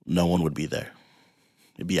 no one would be there.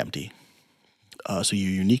 It'd be empty. So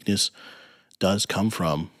your uniqueness does come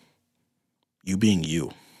from you being you.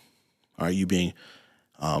 All right, you being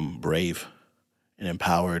brave and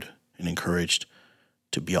empowered and encouraged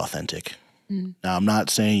to be authentic. Now, I'm not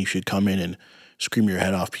saying you should come in and scream your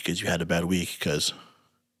head off because you had a bad week, because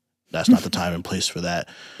that's not the time and place for that.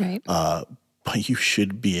 Right. But you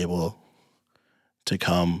should be able to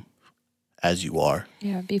come as you are.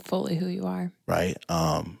 Yeah, be fully who you are. Right.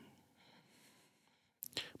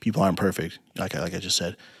 People aren't perfect, like I just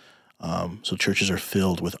said. So churches are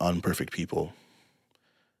filled with unperfect people.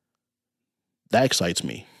 That excites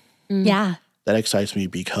me. Yeah. That excites me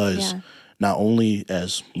because not only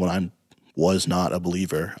as when I was not a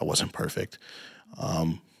believer, I wasn't perfect.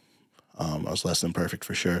 I was less than perfect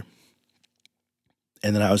for sure.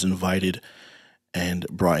 And then I was invited and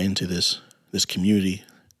brought into this community,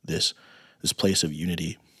 this place of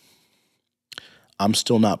unity. I'm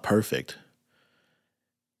still not perfect.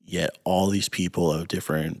 Yet all these people of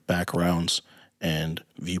different backgrounds and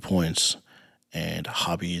viewpoints and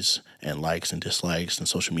hobbies and likes and dislikes and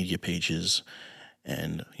social media pages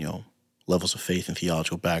and, levels of faith and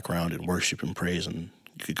theological background and worship and praise, and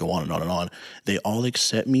you could go on and on and on. They all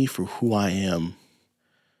accept me for who I am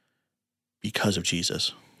because of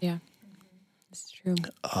Jesus. Yeah, it's true.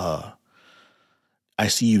 I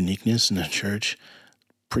see uniqueness in the church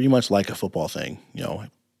pretty much like a football thing. I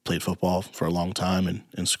played football for a long time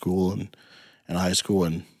in school and in high school,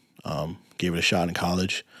 and gave it a shot in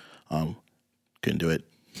college. Couldn't do it.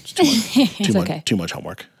 It's too much, too much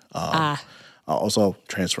homework. Also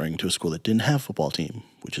transferring to a school that didn't have a football team,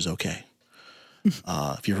 which is okay.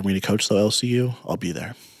 If you're for me to coach the LCU, I'll be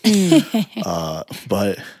there.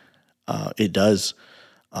 But it does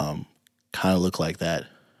kind of look like that.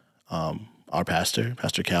 Our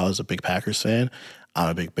Pastor Cal, is a big Packers fan. I'm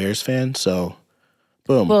a big Bears fan, so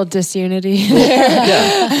boom. A little disunity.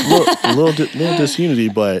 Yeah, little disunity,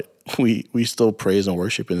 but we still praise and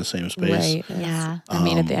worship in the same space. Right. Yeah. I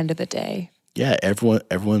mean, at the end of the day. Yeah,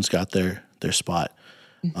 everyone's got their spot.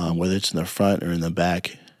 Whether it's in the front or in the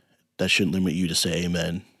back, that shouldn't limit you to say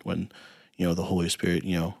amen when, the Holy Spirit,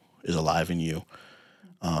 is alive in you.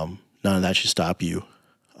 None of that should stop you.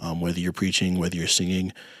 Whether you're preaching, whether you're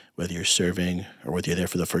singing, whether you're serving, or whether you're there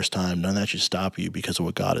for the first time, none of that should stop you because of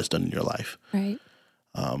what God has done in your life. Right.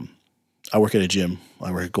 I work at a gym.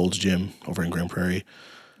 I work at Gold's Gym over in Grand Prairie.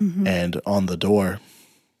 And on the door,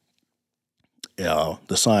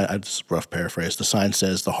 the sign, this is a rough paraphrase, the sign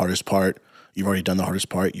says the hardest part, you've already done the hardest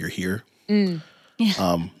part, you're here.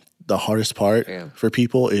 The hardest part for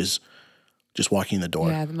people is just walking in the door.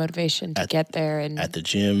 Yeah, the motivation to get there. And at the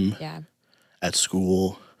gym, yeah, at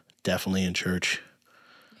school, definitely in church.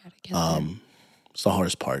 It's the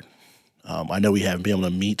hardest part. I know we haven't been able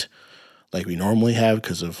to meet like we normally have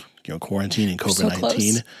because of quarantine and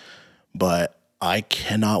COVID-19, so but I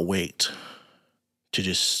cannot wait to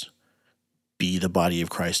just be the body of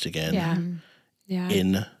Christ again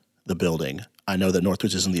in the building. I know that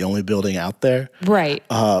Northwoods isn't the only building out there. Right.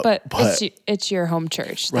 But it's your home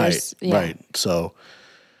church. Right. So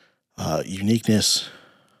uniqueness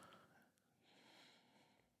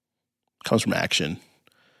comes from action.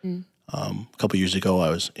 A couple years ago, I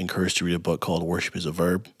was encouraged to read a book called Worship is a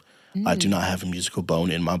Verb. I do not have a musical bone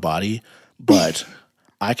in my body, but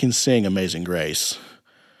I can sing Amazing Grace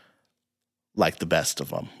like the best of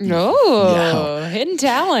them. Oh, hidden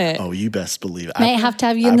talent. Oh, you best believe it. Might have to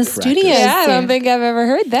have you in the studio. Yeah, I don't think I've ever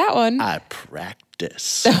heard that one. I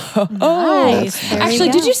practice. Nice. There Actually,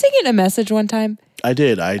 you did go. you sing it in a message one time? I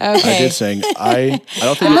did. I did sing. I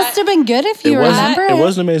don't It think must have been good if you remember it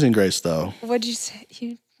wasn't Amazing Grace though. What'd you say?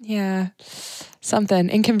 Something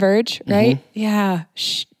in Converge, right? Mm-hmm. Yeah.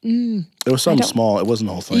 It was something small. It wasn't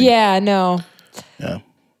the whole thing. Yeah, no. Yeah.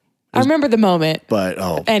 I remember the moment.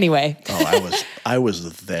 But Anyway. I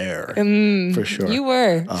was there for sure. You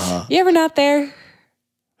were. You ever not there?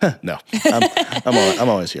 No, I'm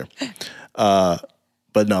always here.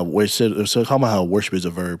 But no, we're talking about how worship is a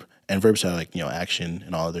verb, and verbs have like action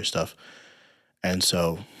and all other stuff, and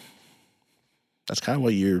so that's kind of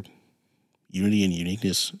what your unity and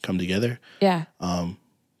uniqueness come together. Yeah.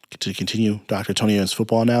 To continue Dr. Tonio's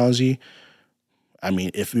football analogy, I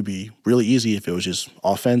mean, it would be really easy if it was just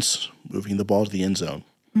offense moving the ball to the end zone.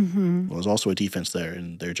 Mm-hmm. Well, there's also a defense there,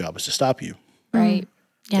 and their job is to stop you. Right.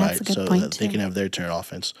 Yeah, right? that's a good so point that too. they can have their turn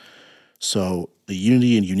offense. So the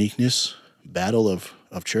unity and uniqueness battle of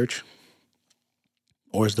church,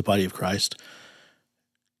 or as the body of Christ,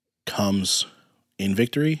 comes in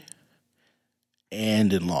victory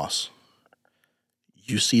and in loss.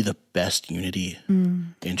 You see the best unity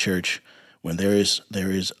in church when there is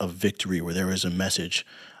a victory, where there is a message.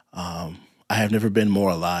 I have never been more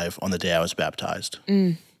alive on the day I was baptized.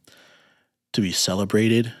 To be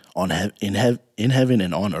celebrated in heaven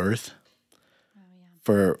and on earth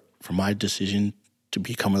for my decision to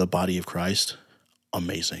become the body of Christ,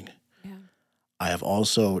 amazing. Yeah. I have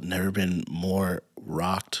also never been more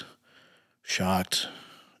rocked, shocked,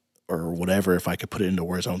 or whatever, if I could put it into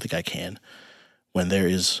words. I don't think I can. When there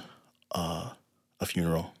is a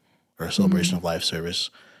funeral or a celebration of life service.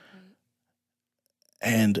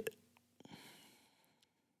 And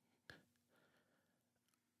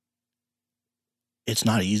it's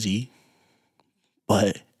not easy,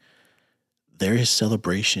 but there is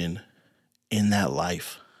celebration in that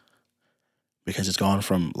life because it's gone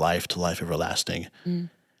from life to life everlasting.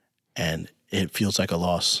 And it feels like a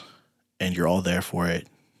loss, and you're all there for it.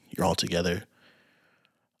 You're all together.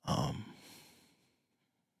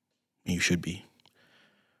 You should be.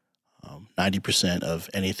 90% of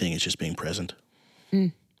anything is just being present.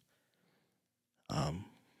 I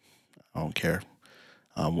don't care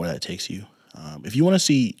where that takes you. If you want to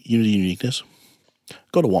see unity and uniqueness,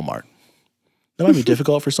 go to Walmart. That might be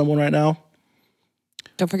difficult for someone right now.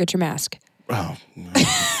 Don't forget your mask. Oh,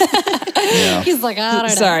 yeah. He's like, I don't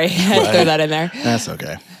know. Sorry, I had to throw that in there. That's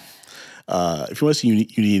okay. If you want to see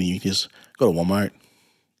unity and uniqueness, go to Walmart.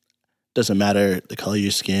 Doesn't matter the color of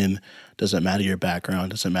your skin, doesn't matter your background,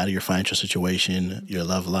 doesn't matter your financial situation, your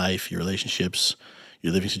love life, your relationships,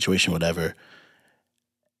 your living situation, whatever.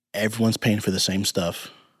 Everyone's paying for the same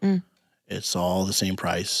stuff. It's all the same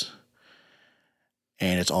price.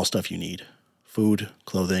 And it's all stuff you need. Food,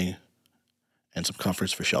 clothing, and some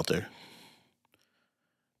comforts for shelter.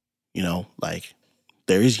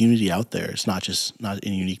 There is unity out there. It's not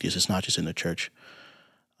in uniqueness. It's not just in the church.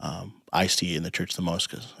 I see it in the church the most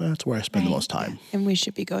because that's where I spend the most time. And we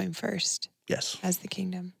should be going first. Yes. As the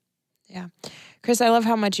kingdom. Yeah. Chris, I love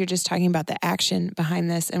how much you're just talking about the action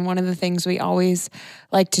behind this. And one of the things we always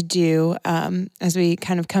like to do as we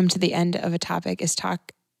kind of come to the end of a topic is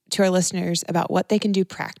talk to our listeners about what they can do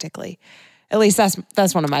practically. At least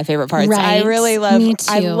that's one of my favorite parts. Right. I really love. Me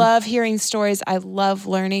too. I love hearing stories. I love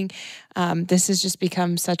learning. This has just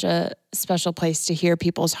become such a special place to hear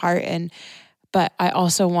people's heart. But I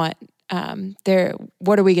also want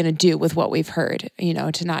what are we going to do with what we've heard?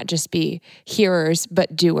 To not just be hearers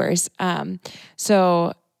but doers.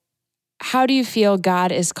 So, how do you feel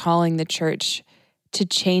God is calling the church to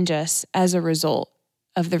change us as a result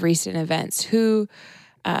of the recent events? Who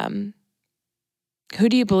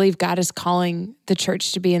do you believe God is calling the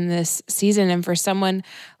church to be in this season? And for someone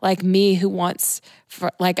like me who wants,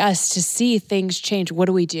 like us, to see things change, what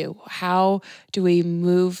do we do? How do we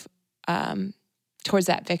move towards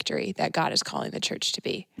that victory that God is calling the church to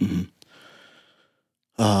be? Mm-hmm.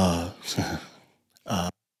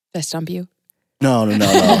 Did I stump you? No.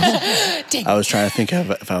 Dang. I was trying to think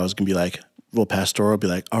of if I was going to be like real pastoral, be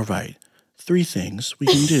like, all right, 3 things we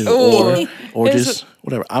can do, or just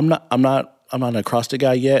whatever. I'm not an acrostic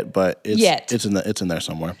guy yet, but it's in there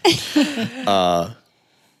somewhere.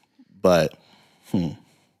 But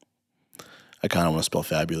I kind of want to spell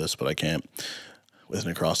fabulous, but I can't with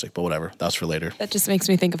an acrostic. But whatever, that's for later. That just makes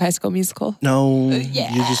me think of High School Musical. No,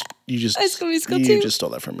 yeah. you just High School Musical you too. just stole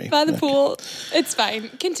that from me. By the pool. It's fine.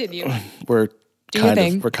 Continue. We're Do your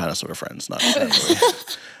thing. we're kind of sort of friends, not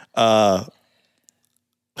really.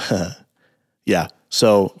 Yeah.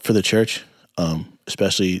 So for the church,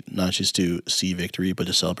 especially not just to see victory, but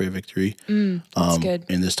to celebrate victory That's good.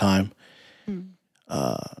 in this time.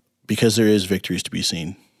 Because there is victories to be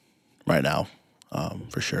seen right now,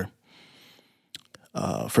 for sure.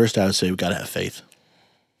 First, I would say we got to have faith.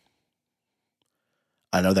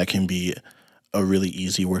 I know that can be a really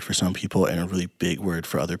easy word for some people and a really big word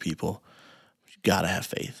for other people. You got to have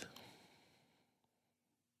faith.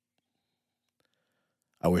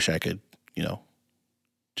 I wish I could,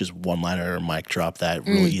 just one-liner or mic drop that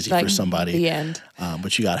real easy for somebody. The end.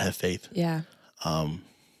 But you got to have faith. Yeah. The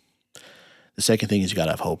second thing is you got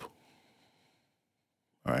to have hope.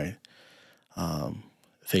 All right.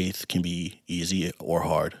 Faith can be easy or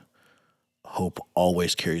hard. Hope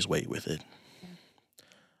always carries weight with it.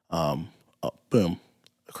 Boom.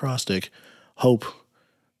 Acrostic. Hope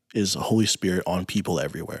is Holy Spirit on people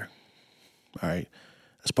everywhere. All right.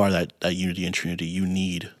 As part of that unity and Trinity, you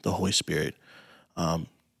need the Holy Spirit in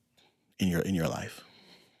your life,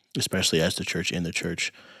 especially as the church in the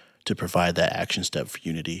church, to provide that action step for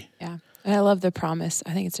unity. Yeah. And I love the promise.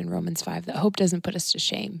 I think it's in Romans 5 that hope doesn't put us to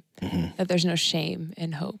shame, that there's no shame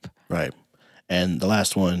in hope. Right. And the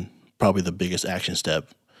last one, probably the biggest action step,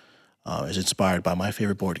 is inspired by my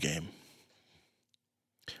favorite board game.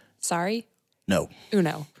 Sorry? No.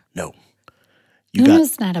 Uno. No.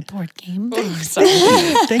 Uno's not a board game. Sorry.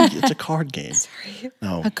 Thank you. It's a card game. Sorry.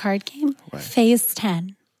 No. A card game? Right. Phase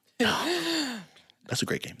 10. That's a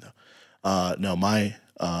great game, though. No,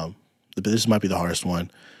 this might be the hardest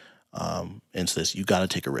one. And it's this: you got to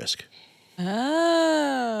take a risk.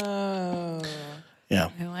 Oh. Yeah.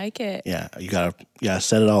 I like it. Yeah, you gotta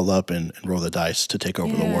set it all up and roll the dice to take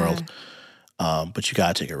over the world. But you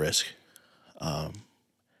gotta take a risk.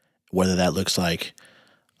 Whether that looks like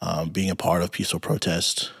being a part of peaceful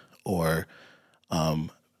protest or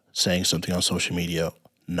saying something on social media,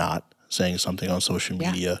 not saying something on social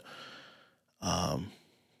media,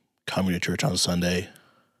 coming to church on Sunday,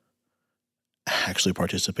 actually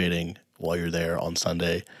participating while you're there on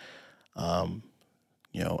Sunday,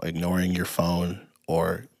 ignoring your phone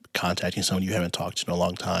or contacting someone you haven't talked to in a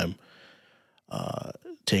long time,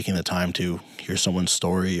 taking the time to hear someone's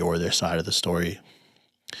story or their side of the story.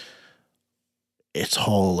 It's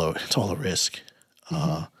all a risk,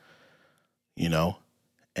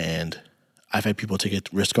 and I've had people take a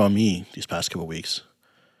risk on me these past couple of weeks,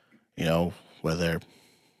 whether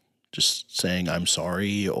just saying I'm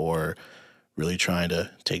sorry or really trying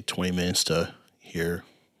to take 20 minutes to hear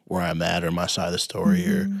where I'm at or my side of the story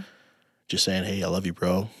or just saying, hey, I love you,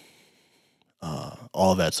 bro.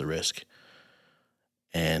 All of that's a risk.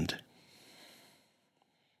 And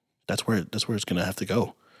that's where it's going to have to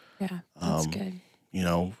go. Yeah, that's good.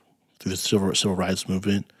 Through the civil rights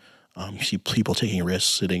movement, you see people taking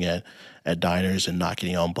risks, sitting at diners and not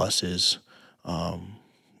getting on buses, fire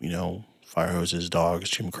hoses, dogs,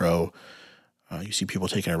 Jim Crow. You see people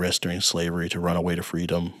taking a risk during slavery to run away to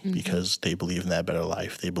freedom because they believe in that better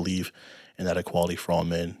life. They believe in that equality for all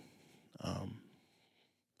men.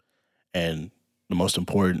 And the most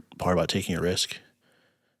important part about taking a risk,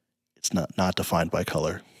 it's not defined by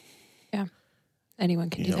color. Yeah. Anyone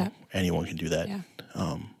can do that. Anyone can do that. Yeah.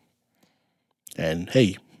 And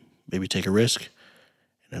hey, maybe take a risk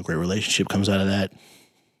and a great relationship comes out of that.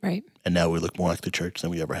 Right. And now we look more like the church than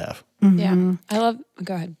we ever have. Yeah. Go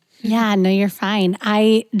ahead. Yeah, no, you're fine.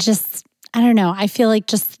 I don't know. I feel like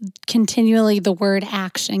just continually the word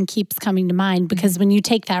action keeps coming to mind because when you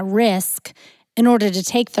take that risk, in order to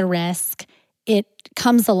take the risk, it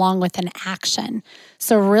comes along with an action.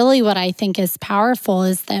 So really what I think is powerful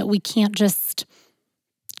is that we can't just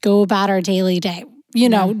go about our daily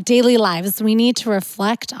daily lives. We need to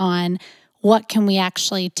reflect on what can we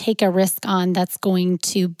actually take a risk on that's going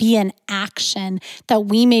to be an action that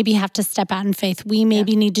we maybe have to step out in faith. We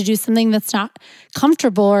maybe need to do something that's not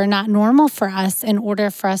comfortable or not normal for us in order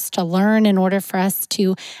for us to learn, in order for us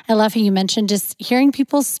to, I love how you mentioned just hearing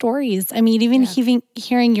people's stories. I mean, even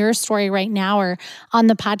hearing your story right now or on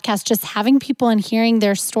the podcast, just having people and hearing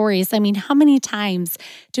their stories. I mean, how many times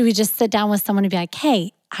do we just sit down with someone and be like,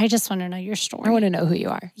 hey, I just want to know your story. I want to know who you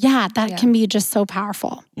are. Yeah, that can be just so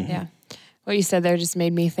powerful. Mm-hmm. Yeah. What you said there just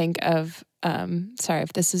made me think of, sorry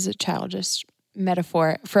if this is a childish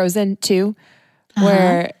metaphor, Frozen 2,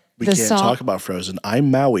 where we can't talk about Frozen. I'm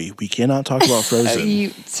Maui. We cannot talk about Frozen.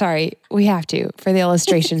 Sorry, we have to for the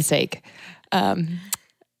illustration's sake. It's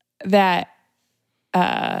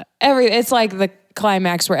like the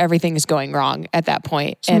climax where everything is going wrong at that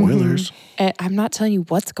point. Spoilers. And I'm not telling you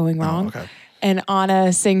what's going wrong. Oh, okay. And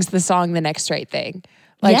Anna sings the song The Next Right Thing.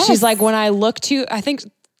 Like she's like, when I look to, I think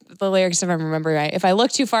the lyrics, if I'm remembering right, if I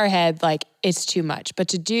look too far ahead, like it's too much. But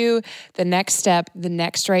to do the next step, the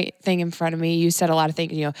next right thing in front of me, you said a lot of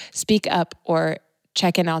things, speak up or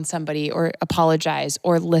check in on somebody or apologize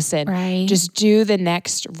or listen. Right. Just do the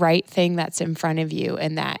next right thing that's in front of you,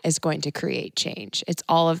 and that is going to create change. It's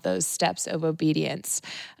all of those steps of obedience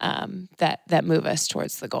that move us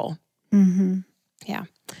towards the goal. Mm-hmm. Yeah.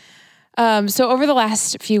 So over the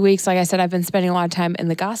last few weeks, like I said, I've been spending a lot of time in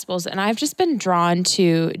the Gospels, and I've just been drawn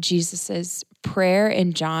to Jesus's prayer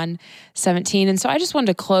in John 17. And so I just wanted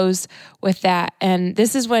to close with that. And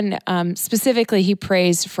this is when specifically he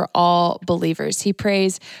prays for all believers. He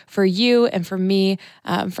prays for you and for me,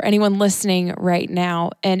 for anyone listening right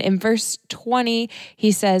now. And in verse 20,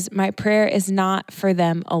 he says, "My prayer is not for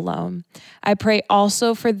them alone. I pray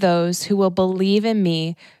also for those who will believe in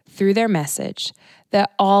me through their message,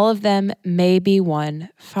 that all of them may be one.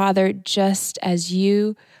 Father, just as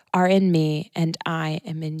you are in me and I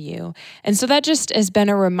am in you." And so that just has been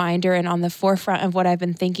a reminder and on the forefront of what I've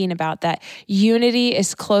been thinking about, that unity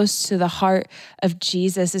is close to the heart of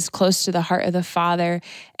Jesus, is close to the heart of the Father.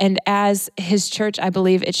 And as his church, I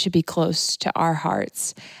believe it should be close to our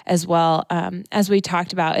hearts as well. As we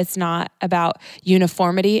talked about, it's not about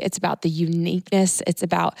uniformity. It's about the uniqueness. It's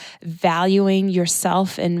about valuing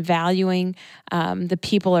yourself and valuing the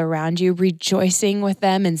people around you, rejoicing with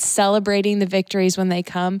them and celebrating the victories when they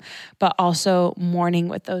come, but also mourning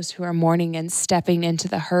with those who are mourning and stepping into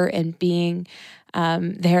the hurt and being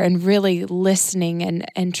there and really listening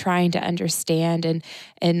and trying to understand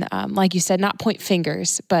and like you said, not point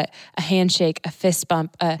fingers, but a handshake, a fist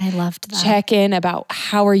bump, I loved that. Check in about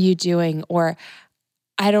how are you doing, or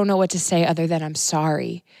I don't know what to say other than I'm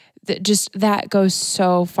sorry. That goes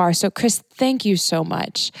so far. So Chris, thank you so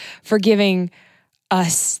much for giving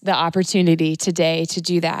us the opportunity today to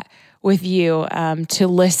do that with you, to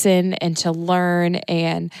listen and to learn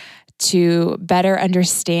and to better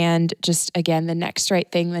understand just, again, the next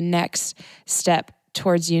right thing, the next step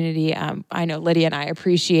towards unity. I know Lydia and I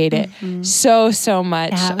appreciate it so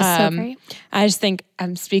much. Yeah, it was so great. I just think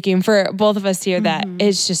I'm speaking for both of us here that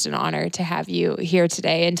it's just an honor to have you here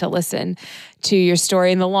today and to listen to your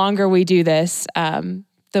story. And the longer we do this,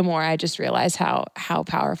 the more I just realize how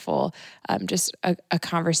powerful just a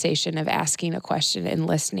conversation of asking a question and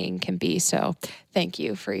listening can be. So thank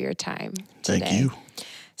you for your time today. Thank you.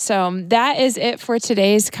 So that is it for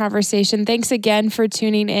today's conversation. Thanks again for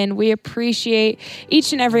tuning in. We appreciate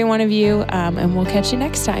each and every one of you, and we'll catch you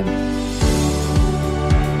next time.